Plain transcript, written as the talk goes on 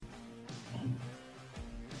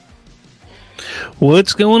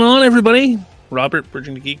What's going on, everybody? Robert,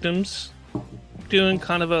 Bridging the Geekdoms, doing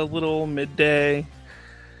kind of a little midday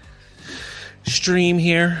stream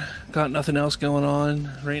here. Got nothing else going on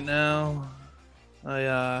right now.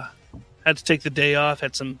 I had to take the day off,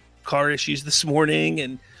 had some car issues this morning,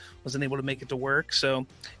 and wasn't able to make it to work. So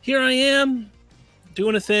here I am,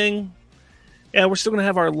 doing a thing. Yeah, we're still going to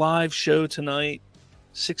have our live show tonight,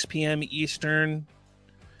 6 p.m. Eastern.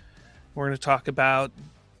 We're going to talk about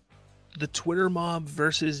the Twitter mob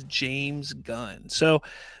versus James Gunn. So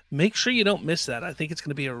make sure you don't miss that. I think it's going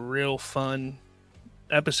to be a real fun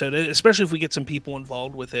episode, especially if we get some people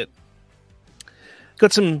involved with it.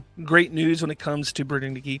 Got some great news when it comes to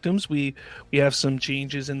Bridging the Geekdoms. We have some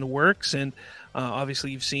changes in the works, and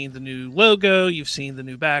obviously you've seen the new logo, you've seen the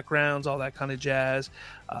new backgrounds, all that kind of jazz.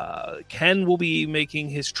 Ken will be making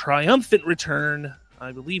his triumphant return,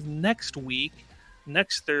 I believe, next week.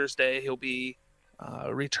 Next Thursday, he'll be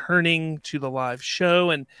returning to the live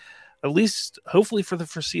show, and at least hopefully for the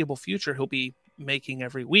foreseeable future he'll be making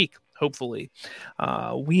every week, hopefully.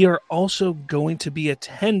 We are also going to be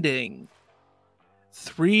attending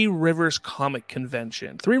Three Rivers Comic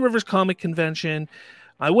Convention. Three Rivers Comic Convention,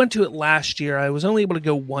 I went to it last year. I was only able to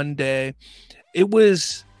go one day. It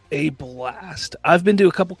was a blast. I've been to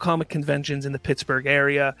a couple comic conventions in the Pittsburgh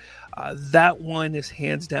area. That one is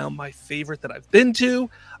hands down my favorite that I've been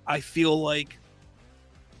to. I feel like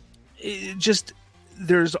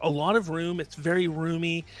there's a lot of room. It's very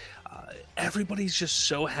roomy. Everybody's just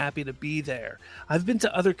so happy to be there. I've been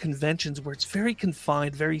to other conventions where it's very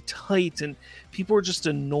confined, very tight, and people are just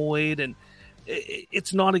annoyed, and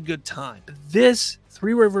it's not a good time. But this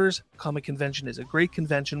Three Rivers Comic Convention is a great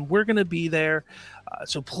convention. We're going to be there.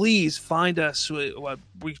 So please find us.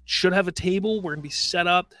 We should have a table. We're going to be set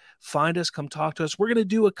up. Find us. Come talk to us. We're going to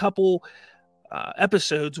do a couple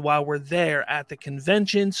episodes while we're there at the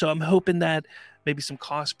convention. So I'm hoping that maybe some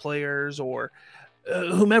cosplayers or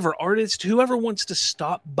whomever, artists, whoever wants to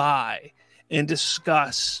stop by and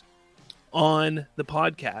discuss on the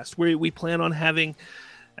podcast, where we plan on having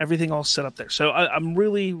everything all set up there. So I'm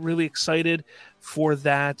really, really excited for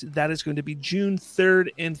that. That is going to be June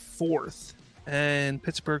 3rd and 4th in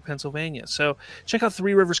Pittsburgh, Pennsylvania. So check out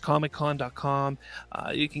threeriverscomiccon.com.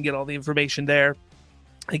 You can get all the information there.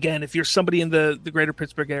 Again, if you're somebody in the greater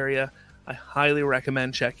Pittsburgh area, I highly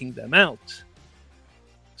recommend checking them out.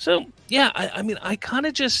 So, yeah, I mean, I kind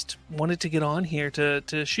of just wanted to get on here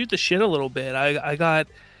to shoot the shit a little bit. I got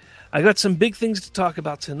some big things to talk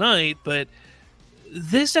about tonight, but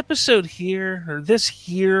this episode here, or this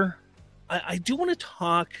here, I do want to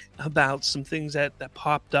talk about some things that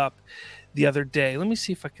popped up the other day. Let me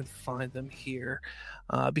see if I can find them here,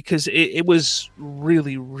 because it was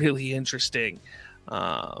really, really interesting.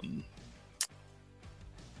 I'm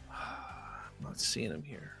not seeing him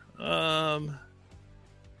here.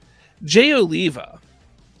 Jay Oliva.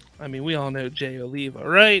 I mean, we all know Jay Oliva,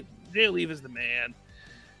 right? Jay Oliva is the man.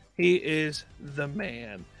 He is the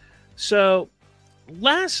man. So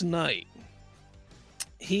last night,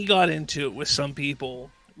 he got into it with some people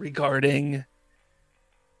regarding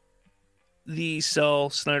the sell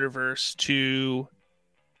Snyderverse to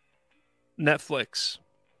Netflix.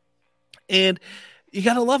 And you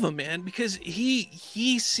gotta love him, man, because he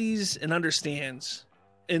sees and understands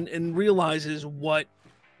and realizes what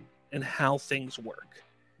and how things work.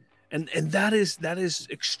 And that is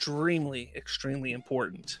extremely, extremely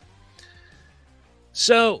important.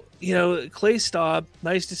 So, you know, Clay Staub,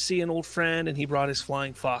 nice to see an old friend, and he brought his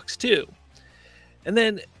Flying Fox too. And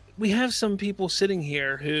then we have some people sitting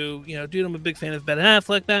here who, you know, dude, I'm a big fan of Ben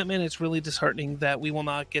Affleck Batman. It's really disheartening that we will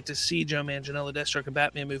not get to see Joe Manganiello Deathstroke and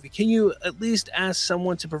Batman movie. Can you at least ask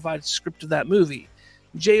someone to provide a script of that movie?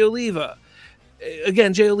 Jay Oliva.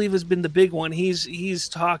 Again, Jay Oliva's been the big one. He's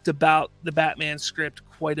talked about the Batman script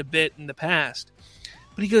quite a bit in the past.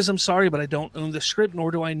 But he goes, I'm sorry, but I don't own the script, nor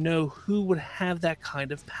do I know who would have that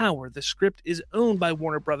kind of power. The script is owned by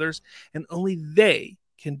Warner Brothers, and only they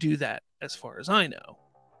can do that, as far as I know.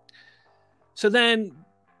 So then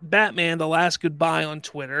Batman, the last goodbye on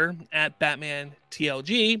Twitter, at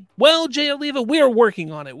BatmanTLG. Well, Jay Oliva, we are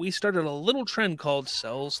working on it. We started a little trend called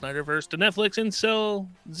Sell Snyderverse to Netflix and Sell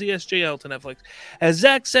ZSJL to Netflix. As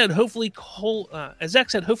Zach said, hopefully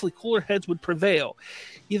cooler heads would prevail.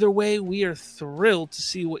 Either way, we are thrilled to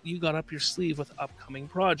see what you got up your sleeve with upcoming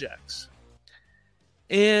projects.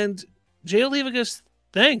 And Jay Oliva goes,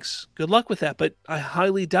 thanks. Good luck with that. But I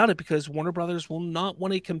highly doubt it, because Warner Brothers will not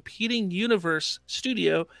want a competing universe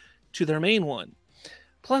studio to their main one.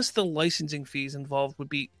 Plus, the licensing fees involved would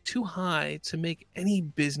be too high to make any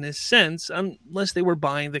business sense unless they were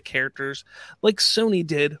buying the characters like Sony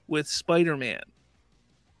did with Spider-Man.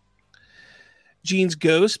 Jean's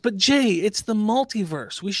ghost, but Jay, it's the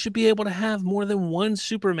multiverse. We should be able to have more than one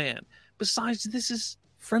Superman. Besides, this is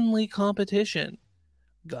friendly competition.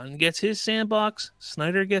 Gunn gets his sandbox,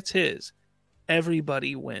 Snyder gets his.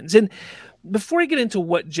 Everybody wins. And before I get into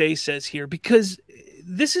what Jay says here, because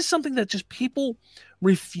this is something that just people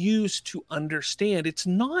refuse to understand. It's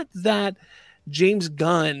not that James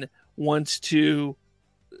Gunn wants to,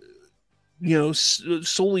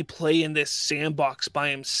 solely play in this sandbox by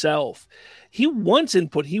himself. He wants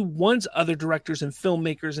input. He wants other directors and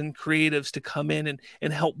filmmakers and creatives to come in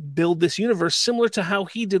and help build this universe, similar to how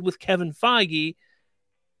he did with Kevin Feige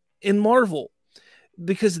in Marvel.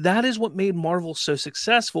 Because that is what made Marvel so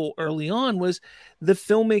successful early on, was the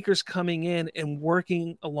filmmakers coming in and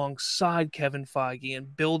working alongside Kevin Feige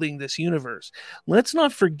and building this universe. Let's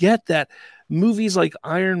not forget that movies like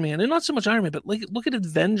Iron Man, and not so much Iron Man, but look at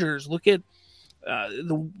Avengers, look at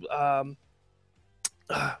the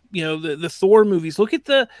Thor movies, look at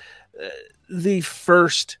the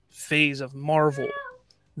first phase of Marvel.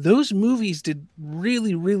 Those movies did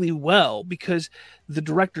really, really well because the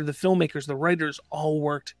director, the filmmakers, the writers all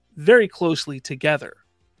worked very closely together.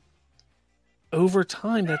 Over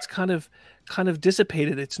time, that's kind of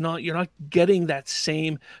dissipated. You're not getting that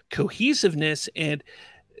same cohesiveness and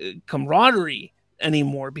camaraderie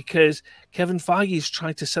anymore because Kevin Feige is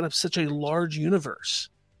trying to set up such a large universe.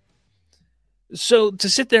 So to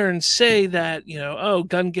sit there and say that,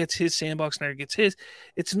 Gunn gets his sandbox, Snyder gets his,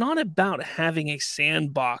 it's not about having a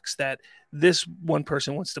sandbox that this one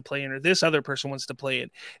person wants to play in or this other person wants to play in.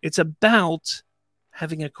 It's about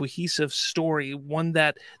having a cohesive story, one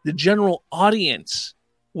that the general audience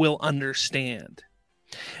will understand.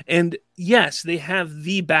 And yes, they have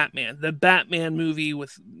the Batman movie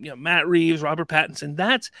with Matt Reeves, Robert Pattinson.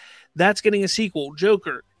 That's getting a sequel.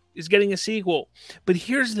 Joker is getting a sequel. But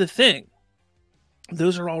here's the thing.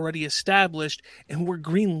 Those are already established and were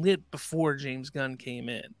greenlit before James Gunn came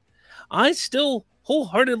in. I still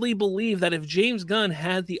wholeheartedly believe that if James Gunn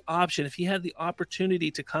had the option, if he had the opportunity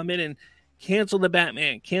to come in and cancel the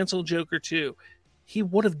Batman, cancel Joker 2, he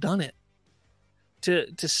would have done it to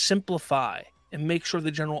simplify and make sure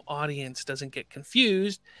the general audience doesn't get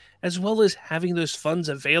confused, as well as having those funds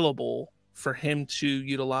available for him to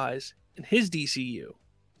utilize in his DCU.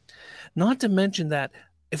 Not to mention that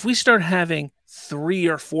if we start having 3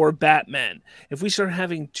 or 4 Batmen, if we start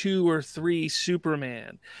having 2 or 3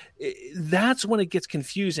 Superman, that's when it gets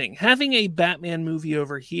confusing. Having a Batman movie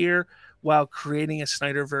over here while creating a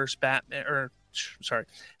Snyderverse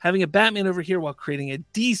having a Batman over here while creating a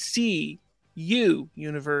DCU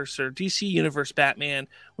universe or DC universe Batman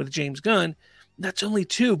with James Gunn, that's only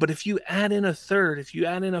 2. But if you add in a third, if you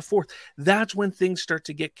add in a fourth, that's when things start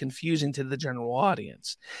to get confusing to the general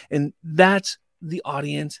audience. And that's the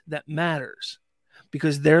audience that matters,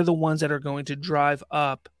 because they're the ones that are going to drive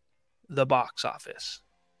up the box office.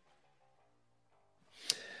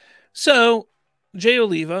 So, Jay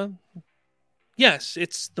Oliva, yes,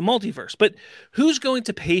 it's the multiverse, but who's going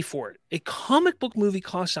to pay for it? A comic book movie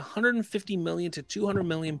costs $150 million to $200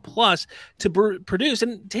 million plus to produce,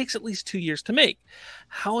 and it takes at least 2 years to make.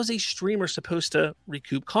 How is a streamer supposed to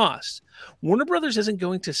recoup costs? Warner Brothers isn't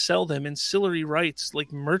going to sell them ancillary rights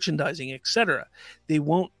like merchandising, etc. They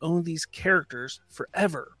won't own these characters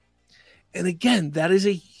forever. And again, that is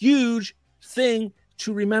a huge thing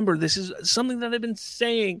to remember. This is something that I've been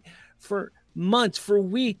saying for months, for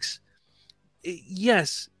weeks.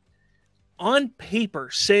 Yes, on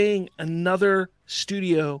paper, saying another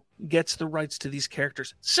studio gets the rights to these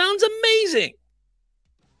characters sounds amazing.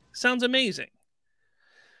 Sounds amazing.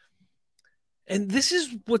 And this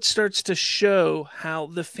is what starts to show how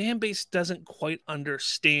the fan base doesn't quite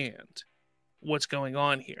understand what's going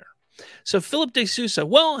on here. So Philip De Sousa,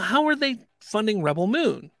 well, how are they funding Rebel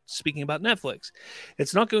Moon? Speaking about Netflix,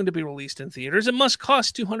 it's not going to be released in theaters. It must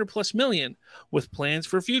cost $200+ million with plans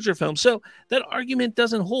for future films. So that argument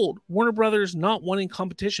doesn't hold. Warner Brothers not wanting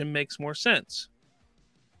competition makes more sense.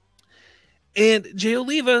 And Jay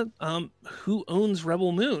Oliva, who owns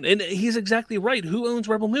Rebel Moon? And he's exactly right. Who owns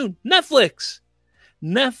Rebel Moon? Netflix.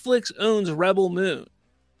 Netflix owns Rebel Moon.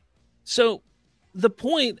 So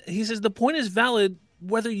he says the point is valid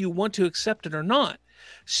whether you want to accept it or not.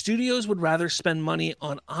 Studios would rather spend money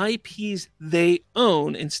on IPs they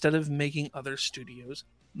own instead of making other studios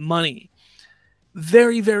money.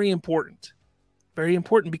 Very, very important. Very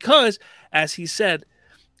important because, as he said,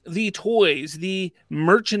 the toys, the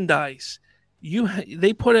merchandise,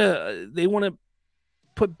 they want to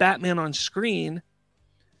put Batman on screen.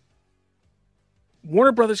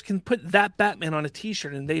 Warner Brothers can put that Batman on a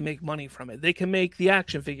t-shirt and they make money from it. They can make the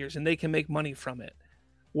action figures and they can make money from it.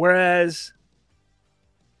 Whereas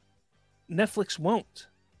Netflix won't.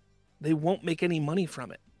 They won't make any money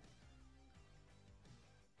from it.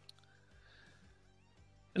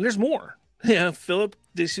 And there's more. Yeah, Philip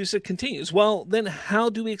D'Souza continues. Well, then how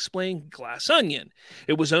do we explain Glass Onion?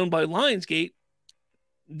 It was owned by Lionsgate,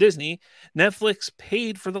 Disney. Netflix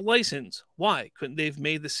paid for the license. Why? Couldn't they have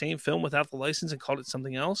made the same film without the license and called it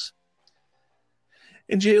something else?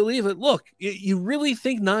 And Jay Oliva, look, you really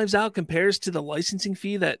think Knives Out compares to the licensing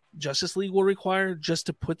fee that Justice League will require just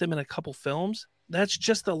to put them in a couple films? That's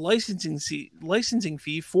just the licensing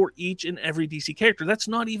fee for each and every DC character. That's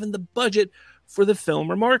not even the budget for the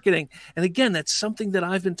film or marketing. And again, that's something that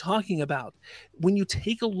I've been talking about. When you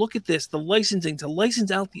take a look at this, the licensing, to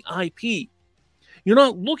license out the IP, you're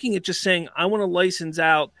not looking at just saying, I want to license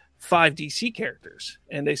out 5 DC characters.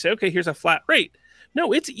 And they say, okay, here's a flat rate.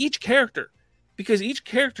 No, it's each character. Because each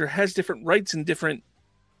character has different rights and different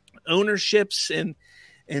ownerships and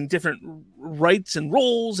different rights and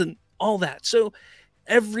roles and all that. So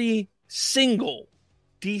every single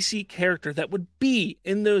DC character that would be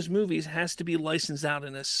in those movies has to be licensed out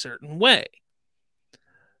in a certain way.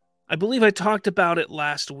 I believe I talked about it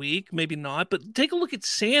last week, maybe not, but take a look at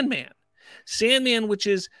Sandman. Sandman, which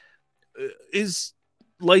is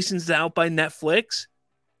licensed out by Netflix.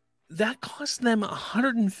 That cost them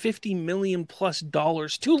 $150 million plus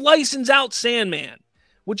to license out Sandman,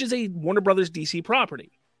 which is a Warner Brothers DC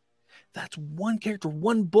property. That's one character,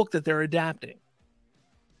 one book that they're adapting.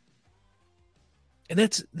 And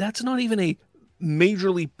that's not even a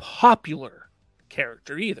majorly popular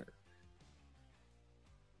character either.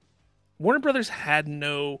 Warner Brothers had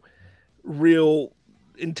no real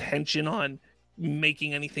intention on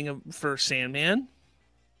making anything for Sandman,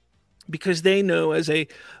 because they know as a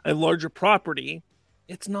larger property,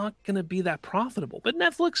 it's not going to be that profitable. But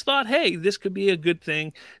Netflix thought, hey, this could be a good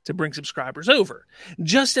thing to bring subscribers over.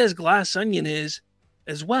 Just as Glass Onion is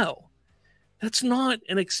as well. That's not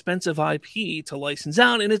an expensive IP to license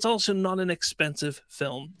out, and it's also not an expensive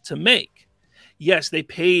film to make. Yes, they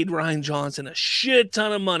paid Rian Johnson a shit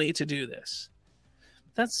ton of money to do this.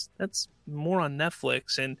 That's more on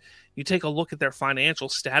Netflix, and you take a look at their financial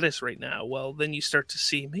status right now, well, then you start to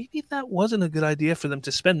see maybe that wasn't a good idea for them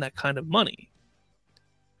to spend that kind of money.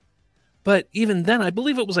 But even then, I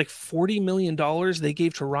believe it was like $40 million they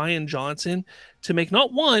gave to Rian Johnson to make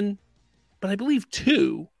not one, but I believe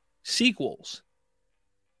 2 sequels.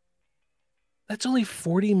 That's only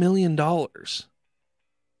 $40 million.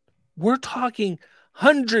 We're talking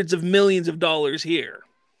hundreds of millions of dollars here.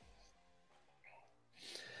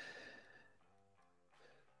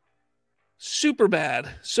 Superbad.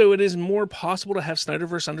 So it is more possible to have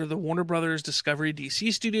Snyderverse under the Warner Brothers Discovery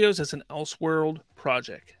DC Studios as an Elseworld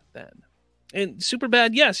project then. And Superbad,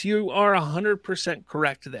 yes, you are 100%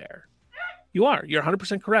 correct there. You are. You're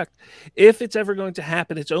 100% correct. If it's ever going to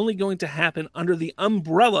happen, it's only going to happen under the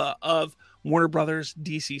umbrella of Warner Brothers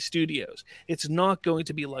DC Studios. It's not going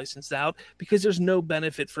to be licensed out because there's no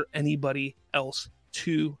benefit for anybody else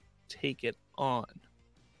to take it on.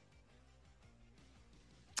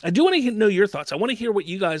 I do want to know your thoughts. I want to hear what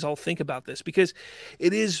you guys all think about this, because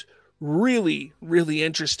it is really, really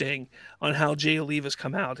interesting on how Jay Oliva's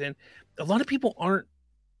come out. And a lot of people aren't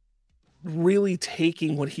really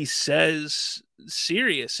taking what he says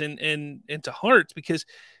serious and to heart, because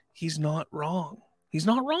he's not wrong. He's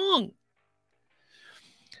not wrong.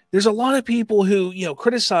 There's a lot of people who,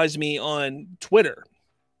 criticize me on Twitter.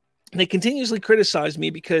 They continuously criticize me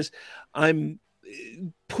because I'm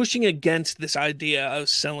pushing against this idea of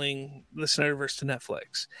selling the Snyderverse to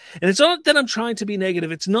Netflix. And it's not that I'm trying to be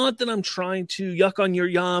negative. It's not that I'm trying to yuck on your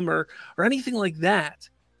yum or anything like that.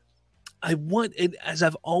 I want it, as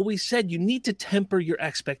I've always said, you need to temper your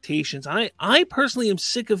expectations. I personally am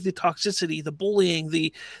sick of the toxicity, the bullying,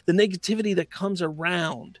 the negativity that comes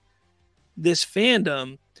around this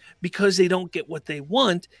fandom because they don't get what they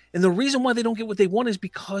want. And the reason why they don't get what they want is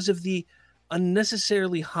because of the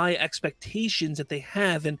unnecessarily high expectations that they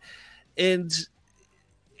have. And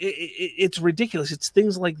it's ridiculous. It's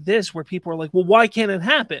things like this where people are like, well, why can't it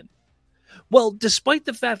happen? Well, despite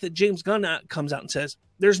the fact that James Gunn comes out and says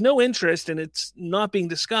there's no interest and it's not being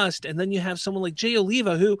discussed, and then you have someone like Jay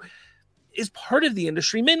Oliva, who is part of the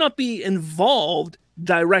industry, may not be involved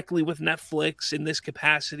directly with Netflix in this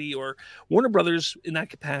capacity or Warner Brothers in that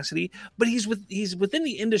capacity, but he's within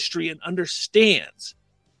the industry and understands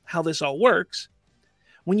how this all works.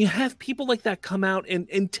 When you have people like that come out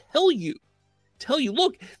and tell you,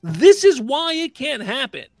 look, this is why it can't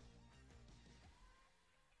happen,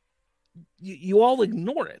 you all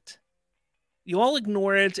ignore it. You all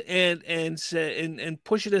ignore it and say, and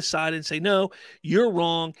push it aside and say, no, you're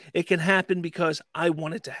wrong. It can happen because I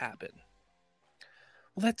want it to happen.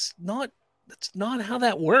 Well, that's not That's not how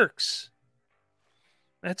that works.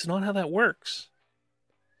 That's not how that works.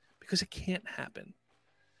 Because it can't happen.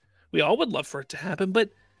 We all would love for it to happen, but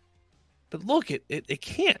look, it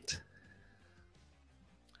can't.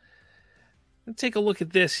 Let's take a look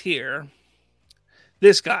at this here.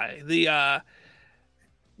 This guy,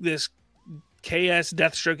 this KS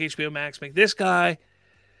Deathstroke HBO Max make. This guy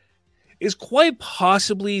is quite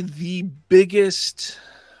possibly the biggest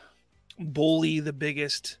bully, the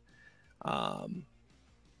biggest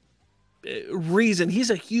reason.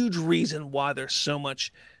 He's a huge reason why there's so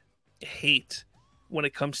much hate when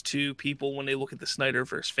it comes to people when they look at the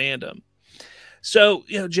Snyderverse fandom. So,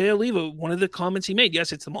 Jay Oliva, one of the comments he made,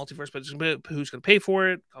 yes, it's the multiverse, but who's going to pay for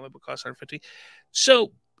it? Comic book costs $150.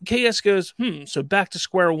 So KS goes, so back to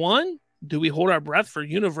square one? Do we hold our breath for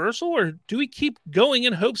Universal, or do we keep going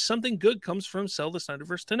and hope something good comes from sell the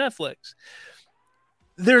Snyderverse to Netflix?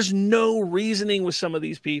 There's no reasoning with some of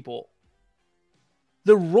these people.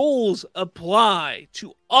 The rules apply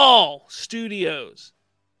to all studios.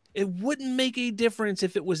 It wouldn't make a difference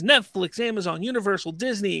if it was Netflix, Amazon, Universal,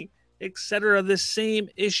 Disney, etc. The same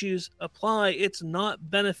issues apply. It's not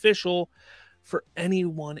beneficial for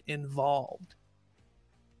anyone involved.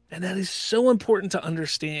 And that is so important to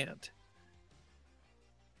understand.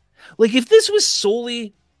 Like, if this was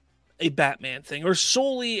solely a Batman thing, or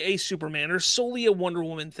solely a Superman, or solely a Wonder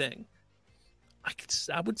Woman thing,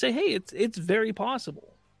 I would say, hey, it's very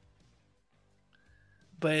possible.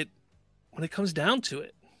 But when it comes down to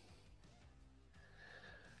it,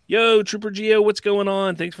 yo, Trooper Geo, what's going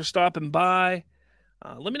on? Thanks for stopping by.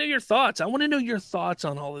 Let me know your thoughts. I want to know your thoughts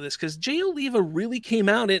on all of this, because Jay Oliva really came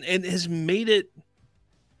out and has made it.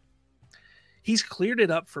 He's cleared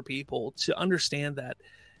it up for people to understand that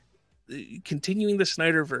continuing the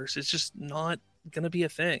Snyderverse is just not going to be a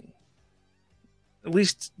thing. At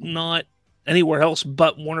least not anywhere else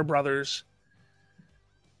but Warner Brothers,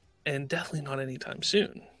 and definitely not anytime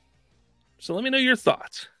soon. So let me know your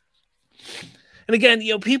thoughts. And again,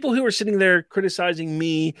 people who are sitting there criticizing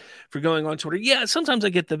me for going on Twitter, yeah, sometimes I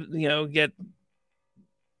get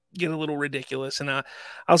get a little ridiculous, and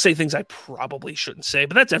I'll say things I probably shouldn't say,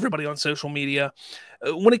 but that's everybody on social media.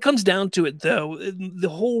 When it comes down to it, though, the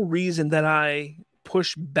whole reason that I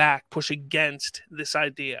push against this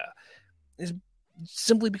idea is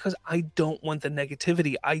simply because I don't want the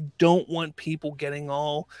negativity. I don't want people getting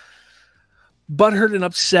all butthurt and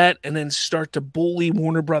upset and then start to bully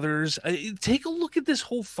Warner Brothers. Take a look at this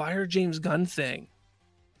whole fire James Gunn thing.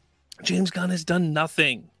 James Gunn has done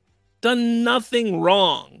nothing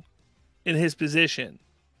wrong in his position.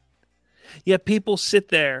 Yet people sit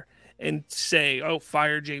there and say, oh,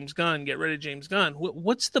 fire James Gunn, get rid of James Gunn.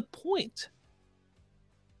 What's the point?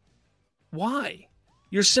 Why?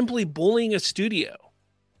 You're simply bullying a studio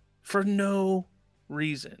for no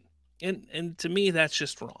reason. And to me, that's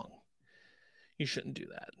just wrong. You shouldn't do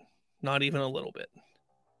that. Not even a little bit.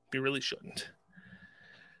 You really shouldn't.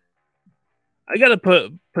 I got to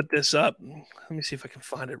put this up. Let me see if I can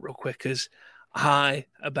find it real quick, because I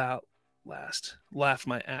laughed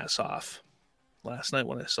my ass off last night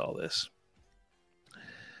when I saw this.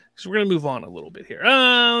 So we're going to move on a little bit here.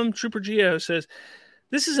 Trooper Geo says,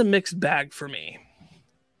 this is a mixed bag for me.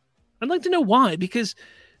 I'd like to know why, because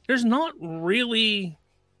there's not really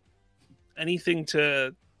anything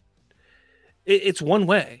to... It's one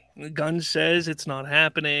way. Gunn says it's not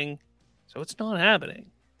happening, so it's not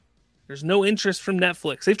happening. There's no interest from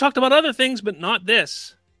Netflix. They've talked about other things, but not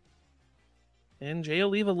this. And Jay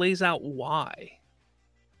Oliva lays out why.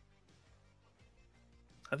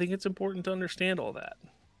 I think it's important to understand all that.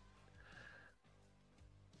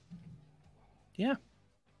 Yeah.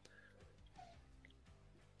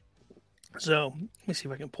 So, let me see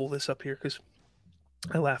if I can pull this up here, because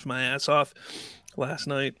I laughed my ass off last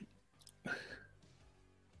night.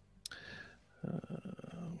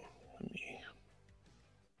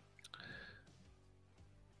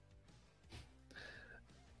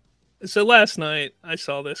 So last night I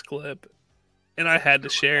saw this clip and I had to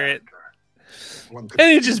share it. And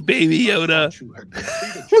it's just Baby Yoda.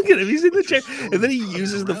 Look at him, he's in the chair, and then he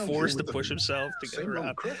uses the Force to push himself to get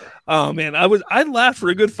around. Oh man, I laughed for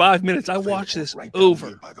a good 5 minutes. I watched this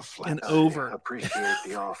over and over.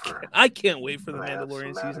 I can't wait for the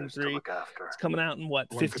Mandalorian season 3. It's coming out in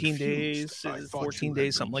 15 days, 14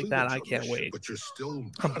 days, something like that. I can't wait.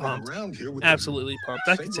 I'm pumped. Absolutely pumped.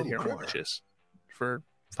 I could sit here and watch this for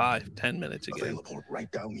 5-10 minutes again.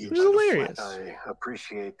 It was hilarious. I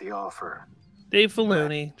appreciate the offer. Dave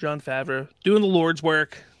Filoni, Jon Favreau, doing the Lord's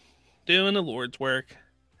work. Doing the Lord's work.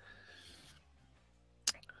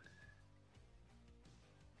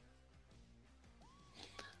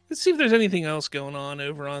 Let's see if there's anything else going on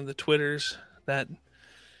over on the Twitters that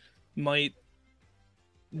might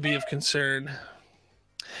be of concern.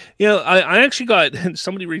 I actually got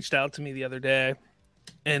somebody reached out to me the other day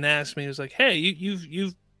and asked me, it was like, hey,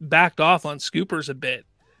 you've backed off on scoopers a bit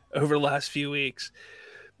over the last few weeks.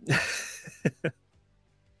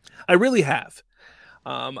 I really have.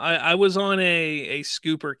 I was on a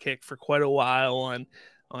scooper kick for quite a while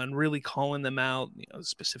on really calling them out,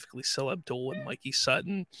 specifically Sil Abdul and Mikey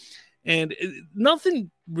Sutton. And nothing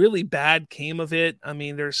really bad came of it. I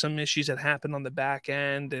mean, there's some issues that happened on the back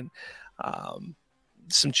end and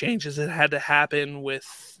some changes that had to happen with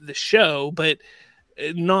the show, but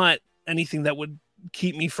not anything that would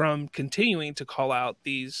keep me from continuing to call out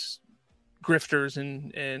these grifters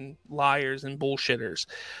and liars and bullshitters.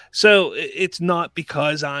 So it's not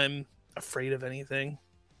because I'm afraid of anything.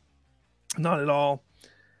 Not at all.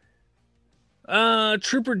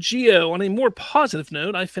 Trooper Geo, on a more positive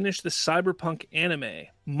note, I finished the Cyberpunk anime.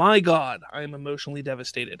 My God, I am emotionally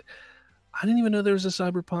devastated. I didn't even know there was a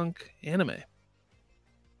Cyberpunk anime.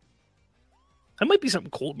 That might be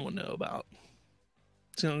something Colton would know about.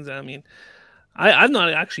 I mean, I've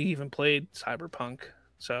not actually even played Cyberpunk,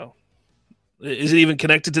 so is it even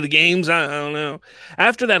connected to the games? I don't know.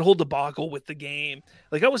 After that whole debacle with the game,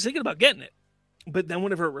 I was thinking about getting it, but then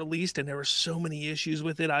whenever it released and there were so many issues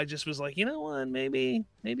with it, I just was like, you know what? Maybe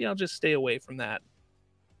I'll just stay away from that.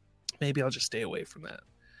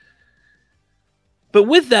 But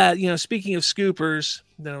with that, speaking of scoopers,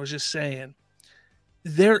 that I was just saying,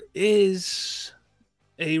 there is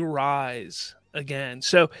a rise again.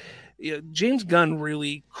 So, James Gunn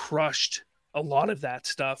really crushed a lot of that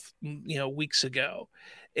stuff, weeks ago.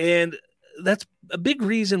 And that's a big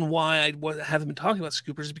reason why I haven't been talking about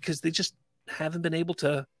scoopers, because they just haven't been able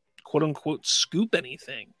to, quote unquote, scoop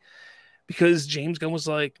anything. Because James Gunn was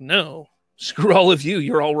like, no, screw all of you.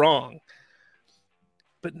 You're all wrong.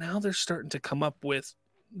 But now they're starting to come up with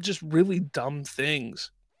just really dumb things.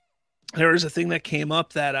 There was a thing that came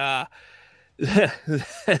up that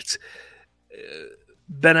that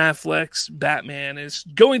Ben Affleck's Batman is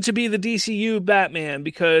going to be the DCU Batman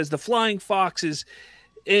because the Flying Fox is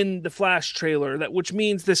in the Flash trailer, which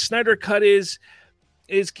means the Snyder Cut is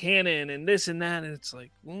canon and this and that. And it's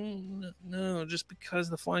like, well, no, just because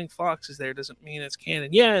the Flying Fox is there doesn't mean it's canon.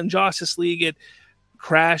 Yeah, and Justice League, it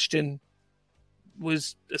crashed and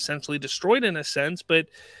was essentially destroyed in a sense, but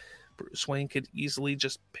Bruce Wayne could easily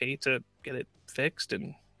just pay to get it fixed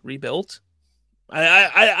and rebuilt.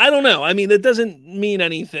 I don't know. I mean, it doesn't mean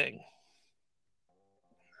anything.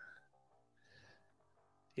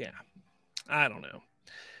 Yeah, I don't know.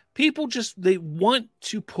 People they want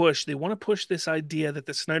to push this idea that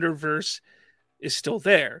the Snyderverse is still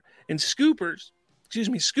there. And scoopers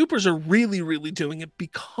are really, really doing it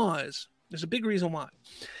because there's a big reason why.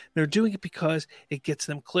 They're doing it because it gets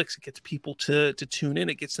them clicks. It gets people to tune in.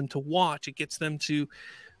 It gets them to watch. It gets them to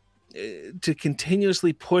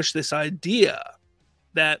continuously push this idea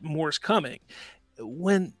that more's coming,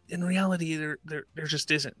 when in reality there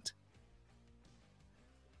just isn't.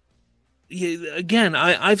 Again,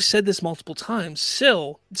 I've said this multiple times.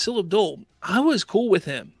 Sil Abdul, I was cool with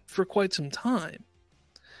him for quite some time.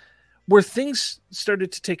 Where things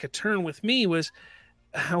started to take a turn with me was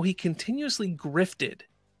how he continuously grifted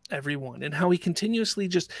everyone and how he continuously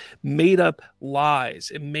just made up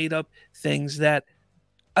lies and made up things that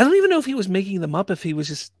I don't even know if he was making them up, if he was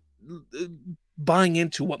just buying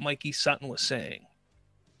into what Mikey Sutton was saying.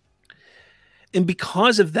 And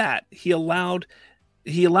because of that, he allowed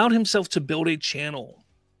himself to build a channel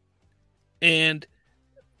and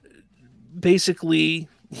basically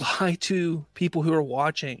lie to people who are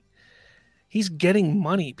watching. He's getting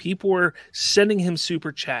money. People are sending him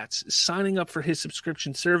super chats, signing up for his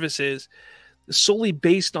subscription services solely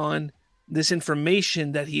based on this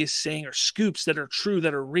information that he is saying are scoops that are true,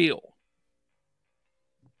 that are real.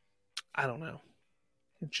 I don't know.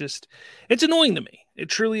 It's annoying to me. It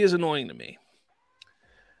truly is annoying to me.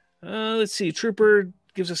 Let's see. Trooper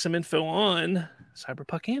gives us some info on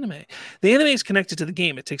Cyberpunk anime. The anime is connected to the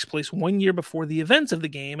game. It takes place 1 year before the events of the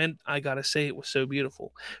game, and I gotta say, it was so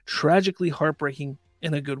beautiful. Tragically heartbreaking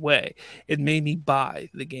in a good way. It made me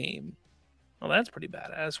buy the game. Well, that's pretty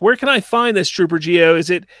badass. Where can I find this, Trooper Geo?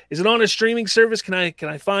 Is it on a streaming service? Can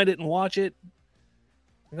I find it and watch it?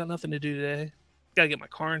 I got nothing to do today. Gotta get my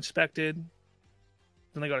car inspected.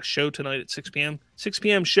 Then I got a show tonight at 6 p.m. 6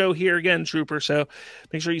 p.m. show here again, Trooper. So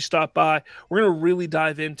make sure you stop by. We're going to really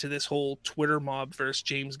dive into this whole Twitter mob versus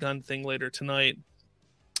James Gunn thing later tonight.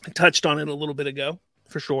 I touched on it a little bit ago,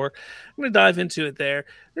 for sure. I'm going to dive into it there.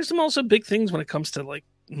 There's some also big things when it comes to like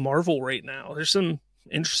Marvel right now. There's some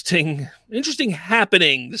interesting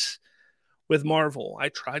happenings with Marvel. I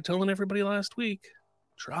tried telling everybody last week.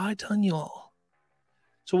 Tried telling y'all.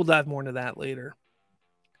 So we'll dive more into that later.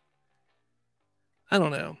 I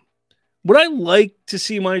don't know. Would I like to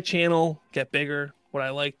see my channel get bigger? Would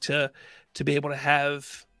I like to be able to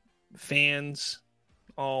have fans,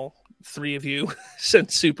 all three of you,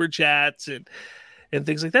 send super chats and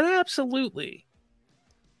things like that? Absolutely.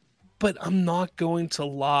 But I'm not going to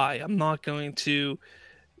lie. I'm not going to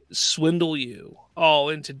swindle you all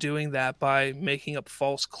into doing that by making up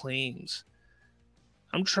false claims.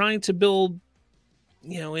 I'm trying to build,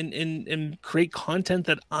 and create content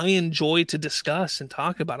that I enjoy to discuss and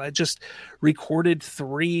talk about. I just recorded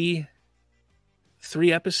three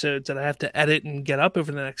episodes that I have to edit and get up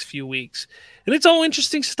over the next few weeks. And it's all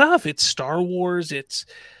interesting stuff. It's Star Wars. It's,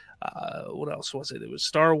 what else was it? It was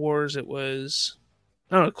Star Wars. It was,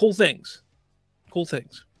 I don't know, Cool Things.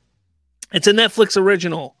 It's a Netflix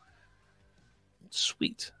original.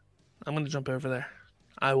 Sweet. I'm going to jump over there.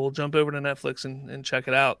 I will jump over to Netflix and check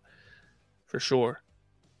it out for sure.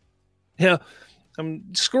 Yeah, I'm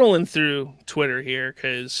scrolling through Twitter here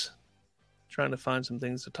because I'm trying to find some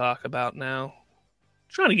things to talk about now.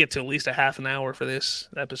 Trying to get to at least a half an hour for this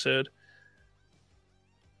episode.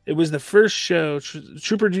 It was the first show,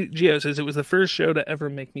 Trooper Geo says it was the first show to ever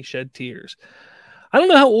make me shed tears. I don't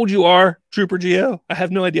know how old you are, Trooper Geo. I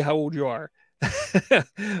have no idea how old you are.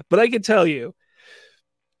 But I can tell you,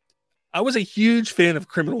 I was a huge fan of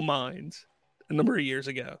Criminal Minds a number of years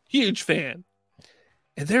ago. Huge fan.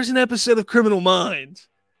 And there's an episode of Criminal Minds.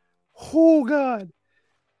 Oh, God.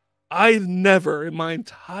 I've never in my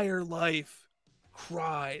entire life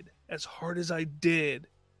cried as hard as I did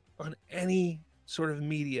on any sort of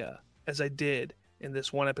media as I did in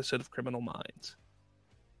this one episode of Criminal Minds.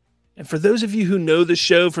 And for those of you who know the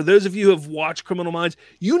show, for those of you who have watched Criminal Minds,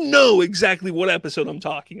 you know exactly what episode I'm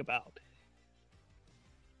talking about.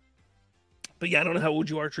 But yeah, I don't know how old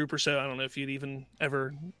you are, Trooper, so I don't know if you'd even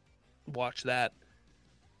ever watch that.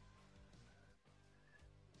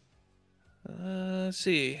 Let's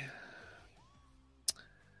see.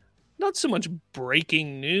 Not so much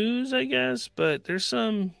breaking news, I guess, but there's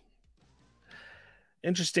some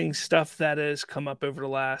interesting stuff that has come up over the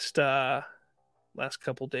last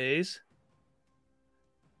couple days.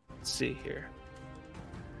 Let's see here.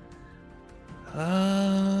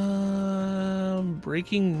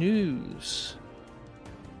 Breaking news.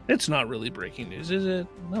 It's not really breaking news, is it?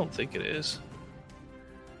 I don't think it is.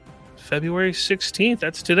 February 16th.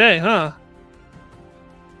 That's today, huh?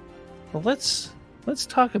 Well, let's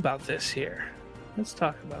talk about this here. Let's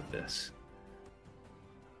talk about this.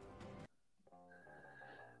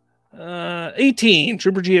 18.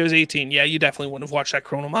 Trooper Geo is 18. Yeah, you definitely wouldn't have watched that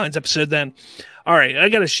Criminal Minds episode then. All right, I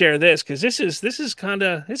got to share this because this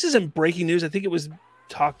isn't breaking news. I think it was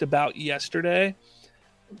talked about yesterday.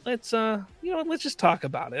 Let's just talk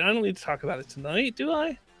about it. I don't need to talk about it tonight, do I?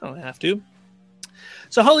 I don't have to.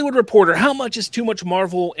 So, Hollywood Reporter, how much is too much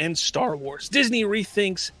Marvel and Star Wars? Disney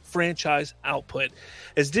rethinks franchise output.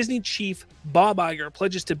 As Disney chief Bob Iger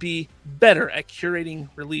pledges to be better at curating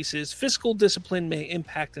releases, fiscal discipline may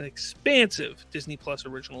impact an expansive Disney Plus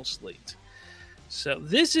original slate. So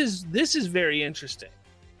this is very interesting.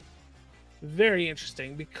 Very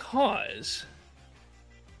interesting because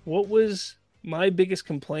what was my biggest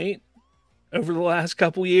complaint over the last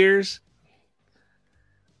couple years?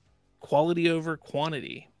 Quality over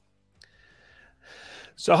quantity.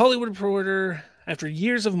 So Hollywood Reporter, after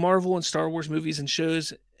years of Marvel and Star Wars movies and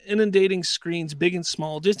shows inundating screens big and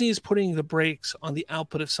small, Disney is putting the brakes on the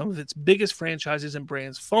output of some of its biggest franchises and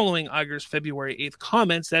brands following Iger's February 8th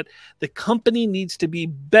comments that the company needs to be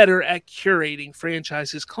better at curating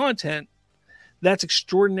franchises' content. That's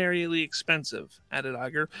extraordinarily expensive, added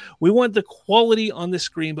Iger. We want the quality on the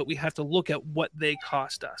screen, but we have to look at what they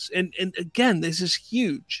cost us. And again, this is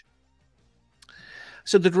huge.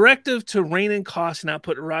 So the directive to rein in cost and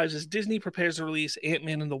output arrives as Disney prepares to release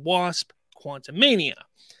Ant-Man and the Wasp: Quantumania.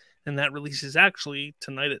 And that release is actually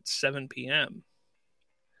tonight at 7 p.m.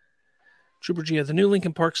 Trooper Gia, the new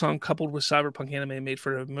Linkin Park song coupled with cyberpunk anime made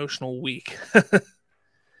for an emotional week.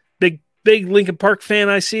 Big Linkin Park fan,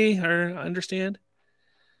 I see, or I understand.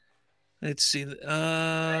 Let's see.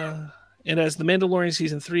 And as The Mandalorian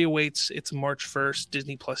Season 3 awaits its March 1st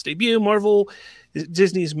Disney Plus debut, Marvel is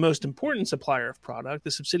Disney's most important supplier of product,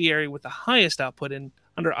 the subsidiary with the highest output, and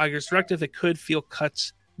under Iger's directive, it could feel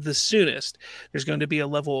cuts the soonest. There's going to be a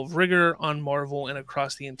level of rigor on Marvel and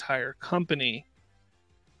across the entire company.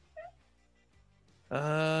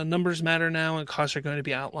 Numbers matter now, and costs are going to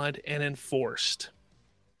be outlined and enforced.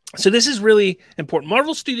 So this is really important.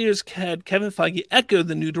 Marvel Studios head Kevin Feige echoed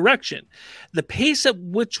the new direction. The pace at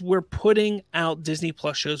which we're putting out Disney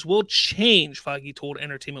Plus shows will change, Feige told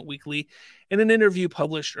Entertainment Weekly in an interview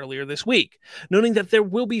published earlier this week, noting that there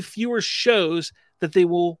will be fewer shows that they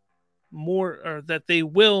will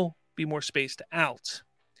be more spaced out.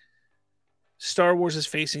 Star Wars is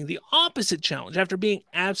facing the opposite challenge. After being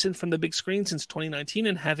absent from the big screen since 2019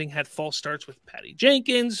 and having had false starts with Patty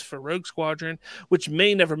Jenkins for Rogue Squadron, which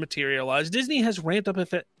may never materialize, Disney has ramped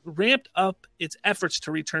up its efforts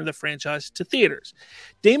to return the franchise to theaters.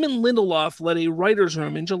 Damon Lindelof led a writer's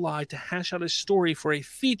room in July to hash out a story for a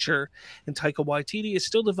feature, and Taika Waititi is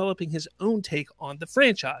still developing his own take on the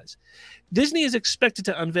franchise. Disney is expected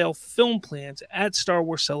to unveil film plans at Star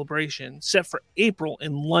Wars Celebration, set for April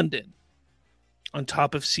in London. On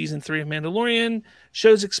top of Season 3 of Mandalorian,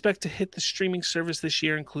 shows expect to hit the streaming service this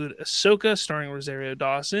year include Ahsoka, starring Rosario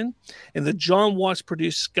Dawson, and the John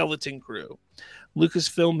Watts-produced Skeleton Crew.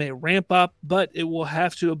 Lucasfilm may ramp up, but it will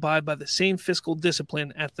have to abide by the same fiscal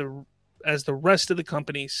discipline as the rest of the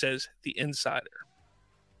company, says The Insider.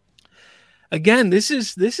 Again, this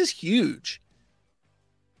is huge.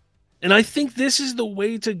 And I think this is the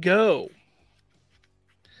way to go.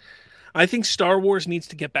 I think Star Wars needs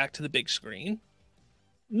to get back to the big screen.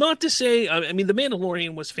 Not to say, I mean, The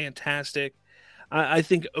Mandalorian was fantastic. I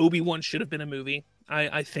think Obi-Wan should have been a movie.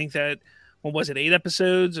 I think that, what was it, 8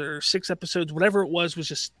 episodes or 6 episodes, whatever it was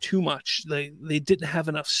just too much. They didn't have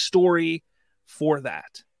enough story for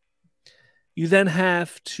that. You then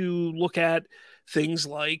have to look at things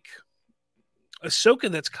like Ahsoka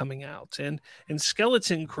that's coming out and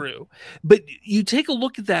Skeleton Crew. But you take a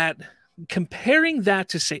look at that, comparing that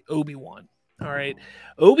to, say, Obi-Wan. All right.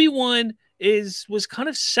 Obi-Wan was kind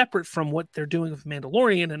of separate from what they're doing with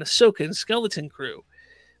Mandalorian and Ahsoka and Skeleton Crew.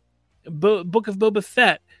 Book of Boba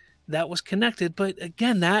Fett, that was connected, but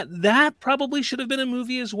again, that probably should have been a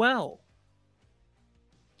movie as well.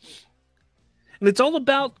 And it's all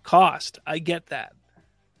about cost. I get that.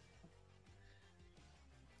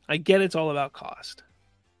 I get it's all about cost.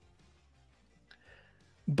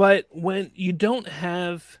 But when you don't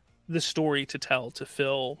have the story to tell to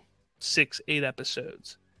fill 6-8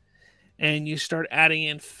 episodes, and you start adding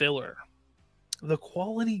in filler, the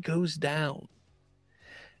quality goes down.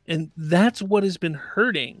 And that's what has been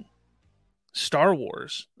hurting Star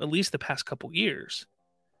Wars, at least the past couple years.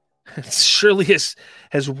 It surely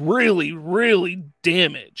has really, really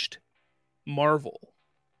damaged Marvel.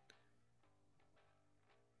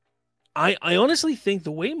 I honestly think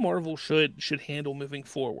the way Marvel should handle moving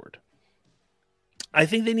forward, I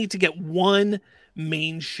think they need to get one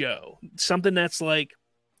main show, something that's like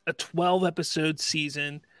a 12-episode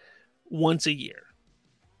season once a year.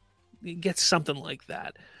 Get something like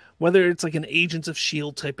that. Whether it's like an Agents of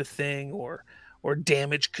S.H.I.E.L.D. type of thing or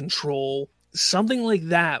Damage Control, something like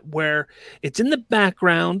that where it's in the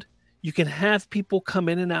background. You can have people come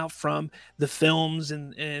in and out from the films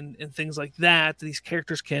and things like that. These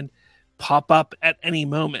characters can pop up at any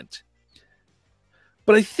moment.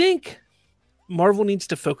 But I think Marvel needs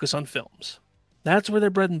to focus on films. That's where their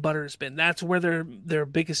bread and butter has been. That's where their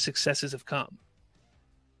biggest successes have come.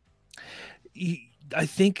 I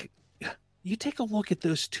think you take a look at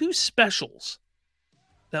those 2 specials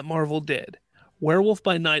that Marvel did, Werewolf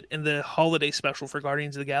by Night and the holiday special for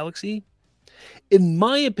Guardians of the Galaxy. In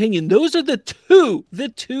my opinion, those are the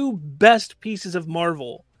two best pieces of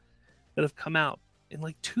Marvel that have come out in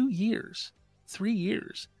like 2 years, 3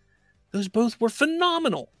 years. Those both were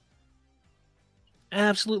phenomenal.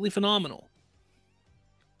 Absolutely phenomenal.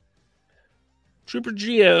 Trooper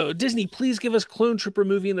Geo, Disney, please give us Clone Trooper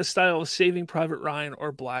movie in the style of Saving Private Ryan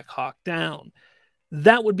or Black Hawk Down.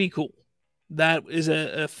 That would be cool. That is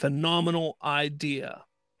a phenomenal idea.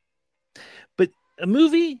 But a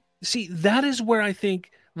movie, see, that is where I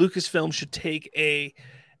think Lucasfilm should take a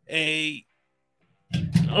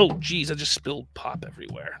oh, geez, I just spilled pop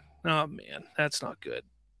everywhere. Oh, man, that's not good.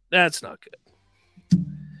 That's not good.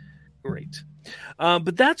 Great.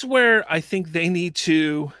 But that's where I think they need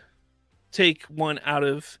to take one out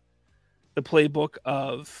of the playbook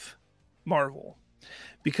of Marvel,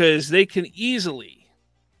 because they can easily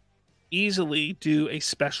do a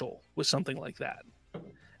special with something like that. And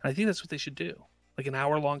I think that's what they should do. Like an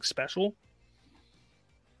hour-long special.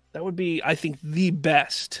 That would be, I think, the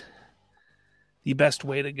best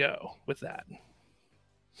way to go with that.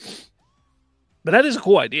 But that is a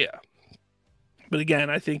cool idea. But again,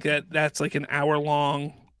 I think that's like an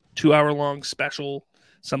hour-long, 2-hour-long special,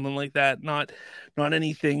 something like that. Not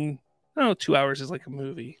anything. Oh, 2 hours is like a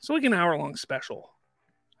movie. So like an hour-long special,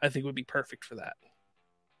 I think would be perfect for that.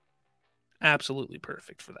 Absolutely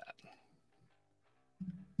perfect for that.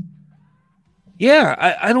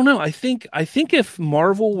 Yeah, I don't know. I think if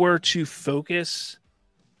Marvel were to focus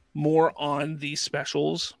more on these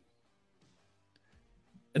specials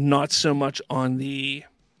and not so much on the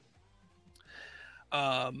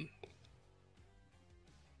um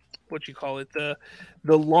what you call it, the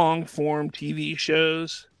long form TV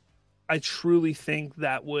shows, I truly think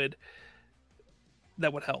that would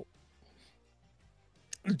help.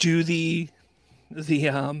 Do the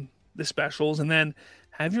specials and then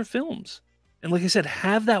have your films. And like I said,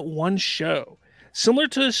 have that one show similar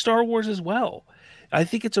to Star Wars as well. I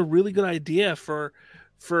think it's a really good idea for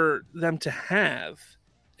them to have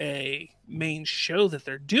a main show that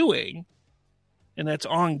they're doing and that's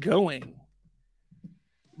ongoing,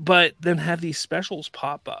 but then have these specials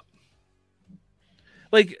pop up.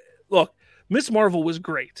 Like, look, Miss Marvel was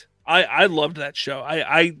great. I loved that show.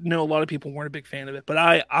 I know a lot of people weren't a big fan of it, but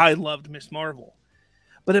I loved Miss Marvel.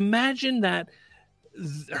 But imagine that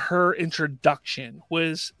her introduction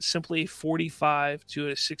was simply 45 to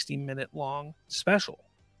a 60-minute long special.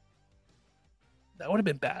 That would have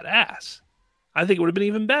been badass. I think it would have been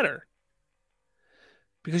even better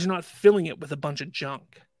because you're not filling it with a bunch of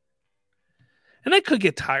junk. And that could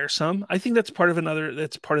get tiresome. I think that's part of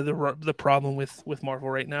the problem with Marvel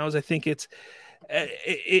right now is I think it's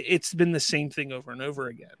been the same thing over and over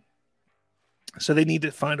again. So they need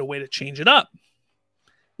to find a way to change it up.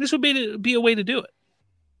 This would be a way to do it.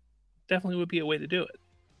 Definitely would be a way to do it.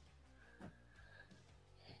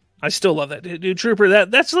 I still love that dude Trooper.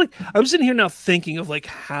 That's like I'm sitting here now thinking of like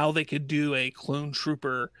how they could do a Clone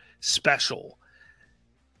Trooper special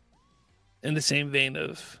in the same vein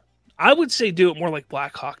of I would say do it more like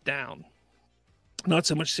Black Hawk Down. Not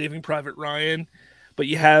so much Saving Private Ryan, but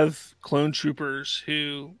you have clone troopers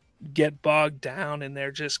who get bogged down and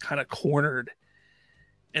they're just kind of cornered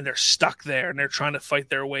and they're stuck there and they're trying to fight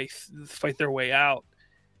their way out.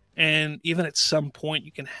 And even at some point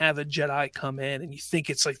you can have a Jedi come in and you think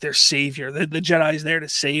it's like their savior. The Jedi's there to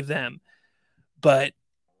save them, but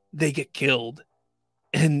they get killed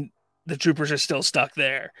and the troopers are still stuck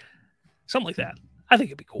there. Something like that. I think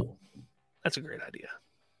it'd be cool. That's a great idea.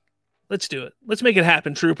 Let's do it. Let's make it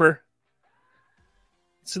happen, Trooper.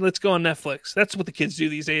 So let's go on Netflix. That's what the kids do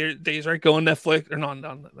these days, right? Go on Netflix, or not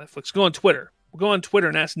on Netflix. Go on Twitter. We'll go on Twitter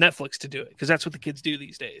and ask Netflix to do it because that's what the kids do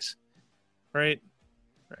these days, right?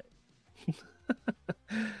 Right.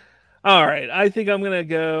 All right. I think I'm gonna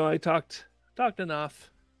go. I talked enough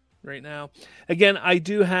right now. Again, I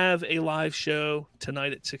do have a live show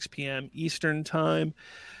tonight at 6 p.m. Eastern time.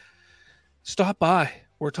 Stop by.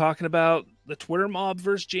 We're talking about the Twitter mob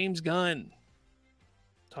versus James Gunn.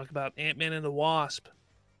 Talk about Ant-Man and the Wasp.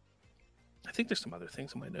 I think there's some other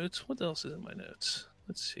things in my notes. What else is in my notes?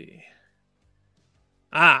 Let's see.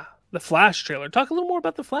 The Flash trailer. Talk a little more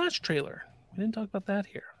about the Flash trailer. We didn't talk about that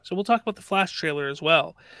here. So we'll talk about the Flash trailer as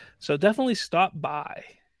well. So definitely stop by.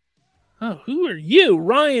 Oh, who are you?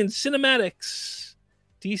 Ryan Cinematics.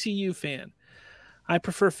 DCU fan. I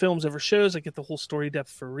prefer films over shows. I get the whole story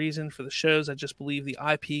depth for a reason. For the shows, I just believe the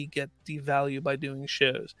IP get devalued by doing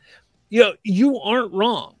shows. You aren't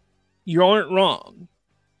wrong. You aren't wrong.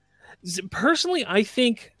 Personally, I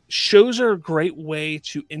think shows are a great way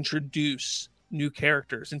to introduce new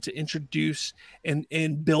characters and to introduce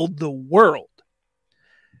and build the world.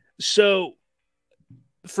 So,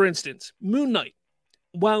 for instance, Moon Knight,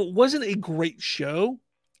 while it wasn't a great show,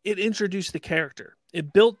 it introduced the character.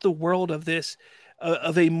 It built the world of this,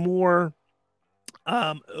 of a more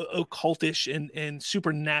occultish and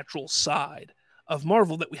supernatural side of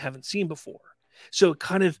Marvel that we haven't seen before. So it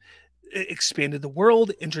kind of expanded the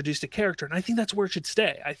world, introduced a character, and I think that's where it should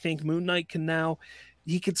stay. I think Moon Knight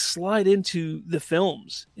he could slide into the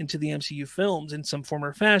films, into the MCU films in some form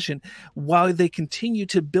or fashion while they continue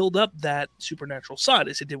to build up that supernatural side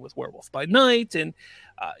as it did with Werewolf by Night and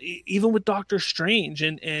even with Doctor Strange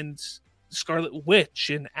and Scarlet Witch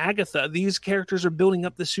and Agatha. These characters are building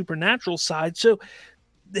up the supernatural side, so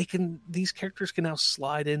these characters can now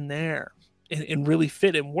slide in there and really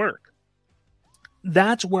fit and work.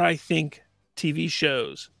 That's where I think TV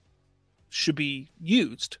shows should be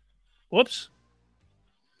used. Whoops.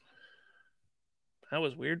 That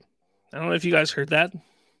was weird. I don't know if you guys heard that.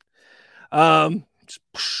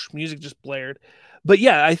 Music just blared. But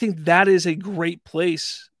yeah, I think that is a great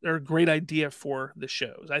place or a great idea for the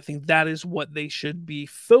shows. I think that is what they should be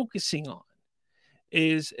focusing on.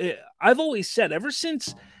 I've always said ever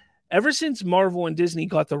since Marvel and Disney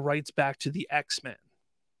got the rights back to the X-Men,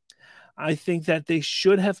 I think that they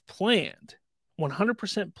should have planned,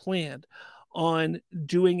 100% planned, on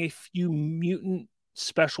doing a few mutant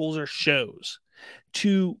specials or shows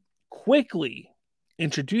to quickly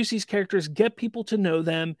introduce these characters, get people to know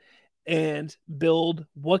them, and build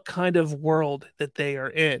what kind of world that they are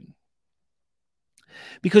in.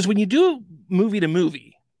 Because when you do movie to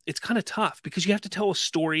movie, it's kind of tough because you have to tell a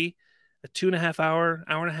story, a 2.5 hour,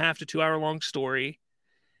 hour and a half to 2 hour long story.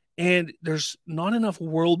 And there's not enough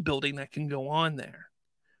world building that can go on there.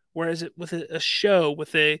 Whereas with a show,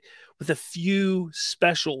 with a few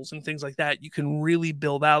specials and things like that, you can really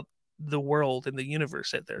build out the world and the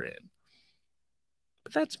universe that they're in.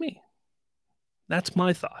 But that's me. That's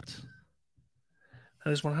my thoughts.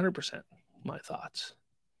 That is 100% my thoughts.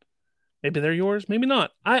 Maybe they're yours, maybe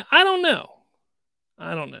not. I don't know.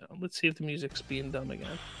 I don't know. Let's see if the music's being dumb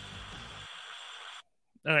again.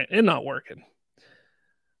 All right, it's not working.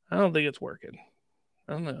 I don't think it's working.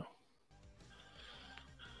 I don't know.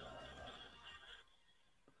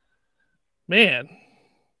 Man.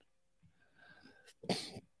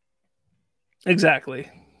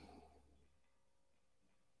 Exactly.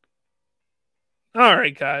 All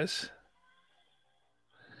right, guys.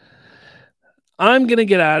 I'm going to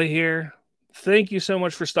get out of here. Thank you so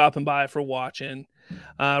much for stopping by, for watching.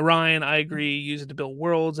 Ryan, I agree. Use it to build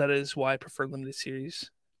worlds. That is why I prefer limited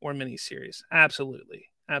series or mini series. Absolutely.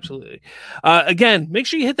 Absolutely. Again, make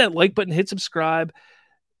sure you hit that like button, hit subscribe.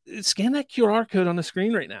 Scan that QR code on the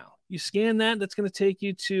screen right now. You scan that, that's going to take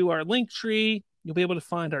you to our link tree. You'll be able to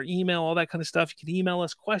find our email, all that kind of stuff. You can email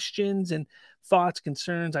us questions and thoughts,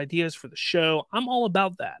 concerns, ideas for the show. I'm all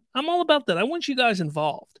about that. I want you guys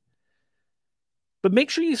involved. But make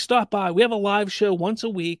sure you stop by. We have a live show once a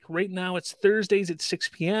week. Right now, it's Thursdays at 6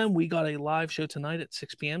 p.m. We got a live show tonight at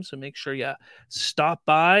 6 p.m. So make sure you stop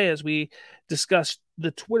by as we discuss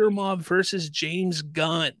the Twitter mob versus James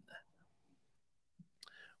Gunn.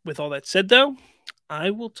 With all that said, though,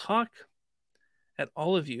 I will talk at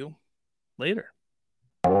all of you later.